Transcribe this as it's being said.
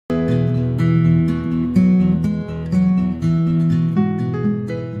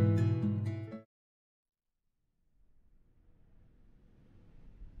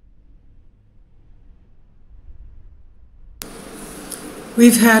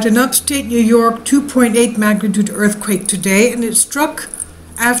We've had an upstate New York 2.8 magnitude earthquake today, and it struck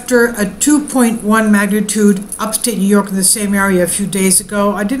after a 2.1 magnitude upstate New York in the same area a few days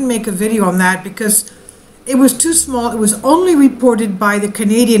ago. I didn't make a video on that because it was too small. It was only reported by the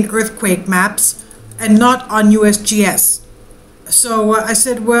Canadian earthquake maps and not on USGS. So I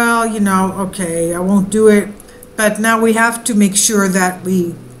said, well, you know, okay, I won't do it. But now we have to make sure that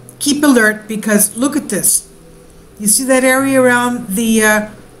we keep alert, because look at this. You see that area around the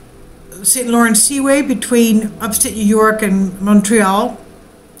St. Lawrence Seaway between upstate New York and Montreal?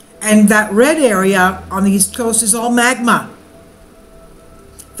 And that red area on the East Coast is all magma.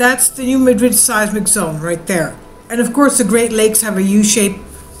 That's the New Madrid seismic zone right there. And of course the Great Lakes have a U-shaped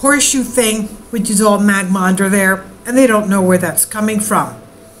horseshoe thing, which is all magma under there, and they don't know where that's coming from.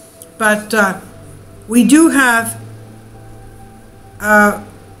 But we do have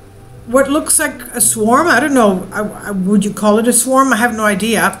what looks like a swarm. I don't know, would you call it a swarm? I have no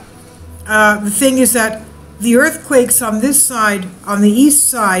idea. The thing is that the earthquakes on this side, on the east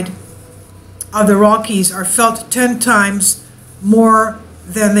side of the Rockies, are felt 10 times more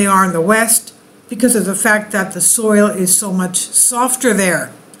than they are in the west, because of the fact that the soil is so much softer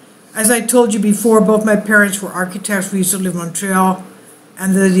there. As I told you before, both my parents were architects. We used to live in Montreal,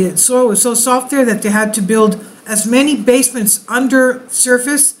 and the soil was so soft there that they had to build as many basements under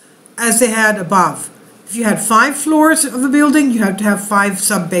surface as they had above. If you had 5 floors of a building, you had to have 5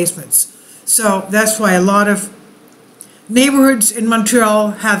 sub-basements. So that's why a lot of neighborhoods in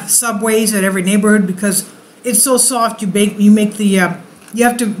Montreal have subways at every neighborhood, because it's so soft. You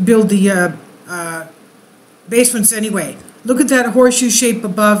have to build the basements anyway. Look at that horseshoe shape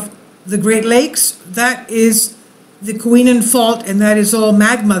above the Great Lakes. That is the Queenan Fault, and that is all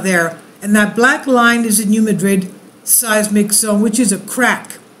magma there. And that black line is the New Madrid seismic zone, which is a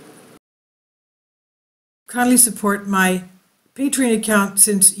crack. Kindly support my Patreon account,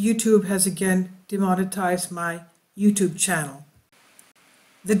 since YouTube has again demonetized my YouTube channel.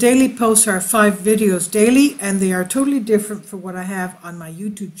 The daily posts are 5 videos daily, and they are totally different from what I have on my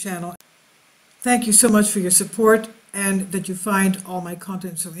YouTube channel. Thank you so much for your support, and that you find all my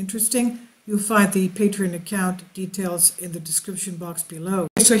content so interesting. You'll find the Patreon account details in the description box below.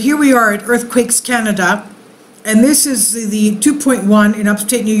 So here we are at Earthquakes Canada, and this is the 2.1 in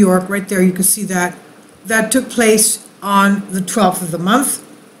upstate New York. Right there, you can see that. That took place on the 12th of the month.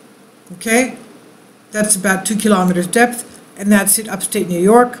 Okay, that's about 2 kilometers depth, and that's in upstate New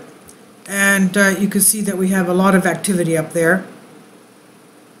York. And you can see that we have a lot of activity up there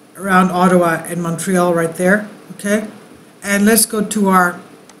around Ottawa and Montreal right there. Okay, and let's go to our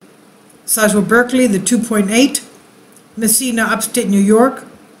Sizewell Berkeley, the 2.8, Messina, upstate New York.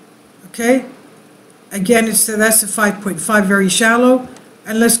 Okay, again, that's a 5.5, very shallow.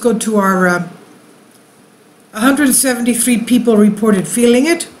 And let's go to our 173 people reported feeling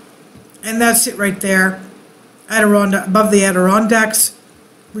it, and that's it right there, above the Adirondacks,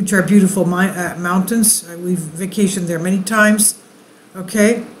 which are beautiful mountains. We've vacationed there many times.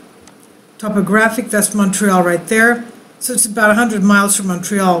 Okay, topographic, that's Montreal right there. So it's about 100 miles from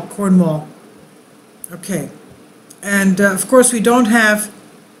Montreal, Cornwall. Okay, and of course we don't have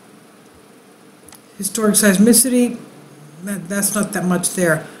historic seismicity. That's not that much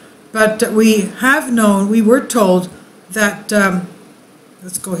there. But we have known, we were told that,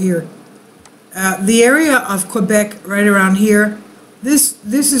 let's go here, the area of Quebec right around here, this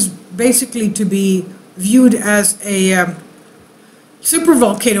is basically to be viewed as a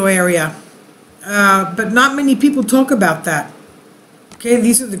supervolcano area, but not many people talk about that. Okay,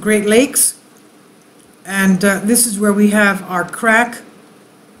 these are the Great Lakes, and this is where we have our crack.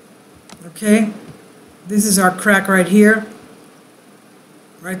 Okay, this is our crack right here.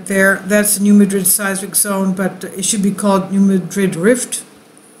 Right there, that's the New Madrid seismic zone, but it should be called New Madrid rift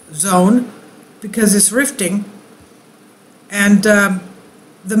zone because it's rifting. And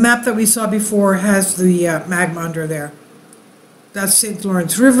the map that we saw before has the magma under there. That's St.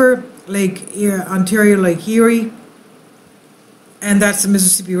 Lawrence River, Ontario Lake Erie, and that's the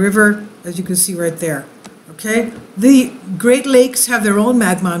Mississippi River, as you can see right there. Okay, the Great Lakes have their own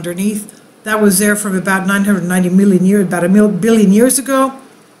magma underneath. That was there from about 990 million years, about a billion years ago.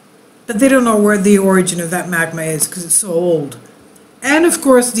 But they don't know where the origin of that magma is because it's so old. And of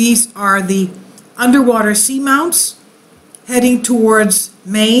course, these are the underwater seamounts heading towards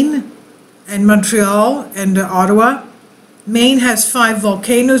Maine and Montreal and Ottawa. Maine has 5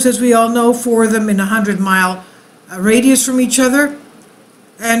 volcanoes, as we all know, 4 of them in a 100-mile radius from each other.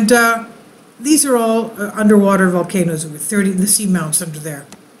 And these are all underwater volcanoes with 30 the seamounts under there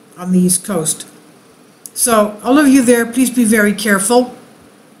on the East Coast. So all of you there, please be very careful.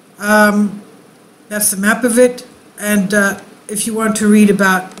 That's the map of it, and if you want to read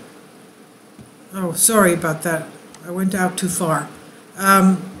about, oh, sorry about that. I went out too far.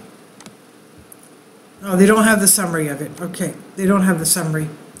 Oh, they don't have the summary of it. Okay, they don't have the summary.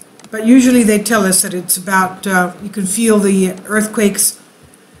 But usually they tell us that it's about, you can feel the earthquakes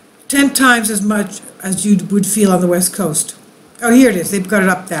 10 times as much as you would feel on the West Coast. Oh, here it is. They've got it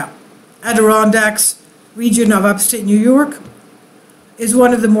up there. Adirondacks region of upstate New York is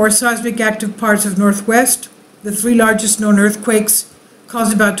one of the more seismic active parts of Northwest. The 3 largest known earthquakes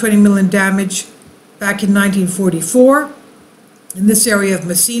caused about 20 million damage back in 1944. In this area of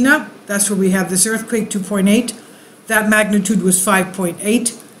Messina, that's where we have this earthquake, 2.8. That magnitude was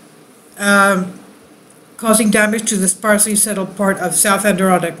 5.8, causing damage to the sparsely settled part of South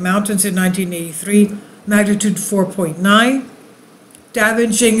Adirondack Mountains in 1983, magnitude 4.9.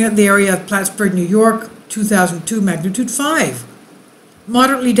 Damaging the area of Plattsburgh, New York, 2002, magnitude 5.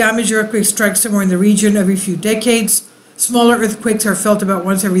 Moderately damaged earthquakes strike somewhere in the region every few decades. Smaller earthquakes are felt about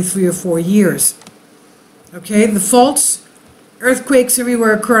once every 3 or 4 years. Okay, the faults. Earthquakes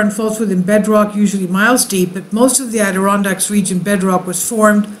everywhere occur on faults within bedrock, usually miles deep, but most of the Adirondacks region bedrock was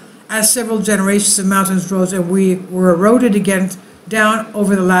formed as several generations of mountains rose and we were eroded again down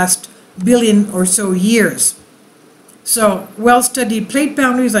over the last billion or so years. So, well-studied plate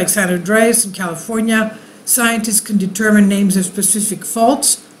boundaries like San Andreas in California, scientists can determine names of specific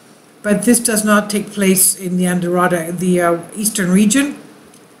faults, but this does not take place in the Adirondack, the eastern region,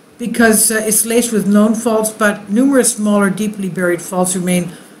 because it's laced with known faults, but numerous smaller, deeply buried faults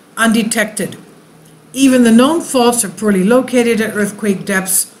remain undetected. Even the known faults are poorly located at earthquake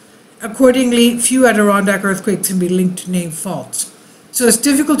depths. Accordingly, few Adirondack earthquakes can be linked to named faults. So it's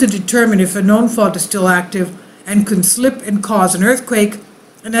difficult to determine if a known fault is still active and can slip and cause an earthquake,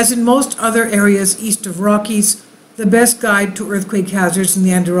 and as in most other areas east of Rockies, the best guide to earthquake hazards in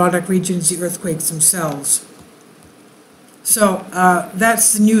the Adirondack region is the earthquakes themselves. So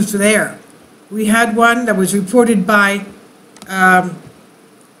that's the news there. We had one that was reported by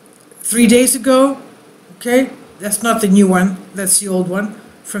 3 days ago. Okay, that's not the new one, that's the old one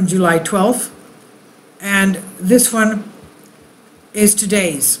from July 12th. And this one is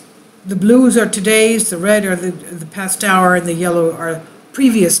today's. The blues are today's, the red are the past hour, and the yellow are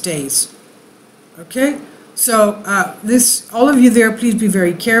previous days. Okay, so all of you there, please be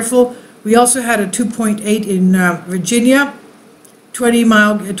very careful. We also had a 2.8 in Virginia, 20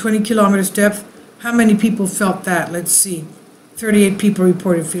 kilometers depth. How many people felt that? Let's see. 38 people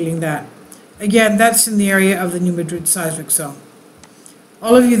reported feeling that. Again, that's in the area of the New Madrid seismic zone.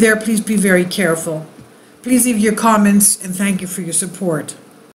 All of you there, please be very careful. Please leave your comments, and thank you for your support.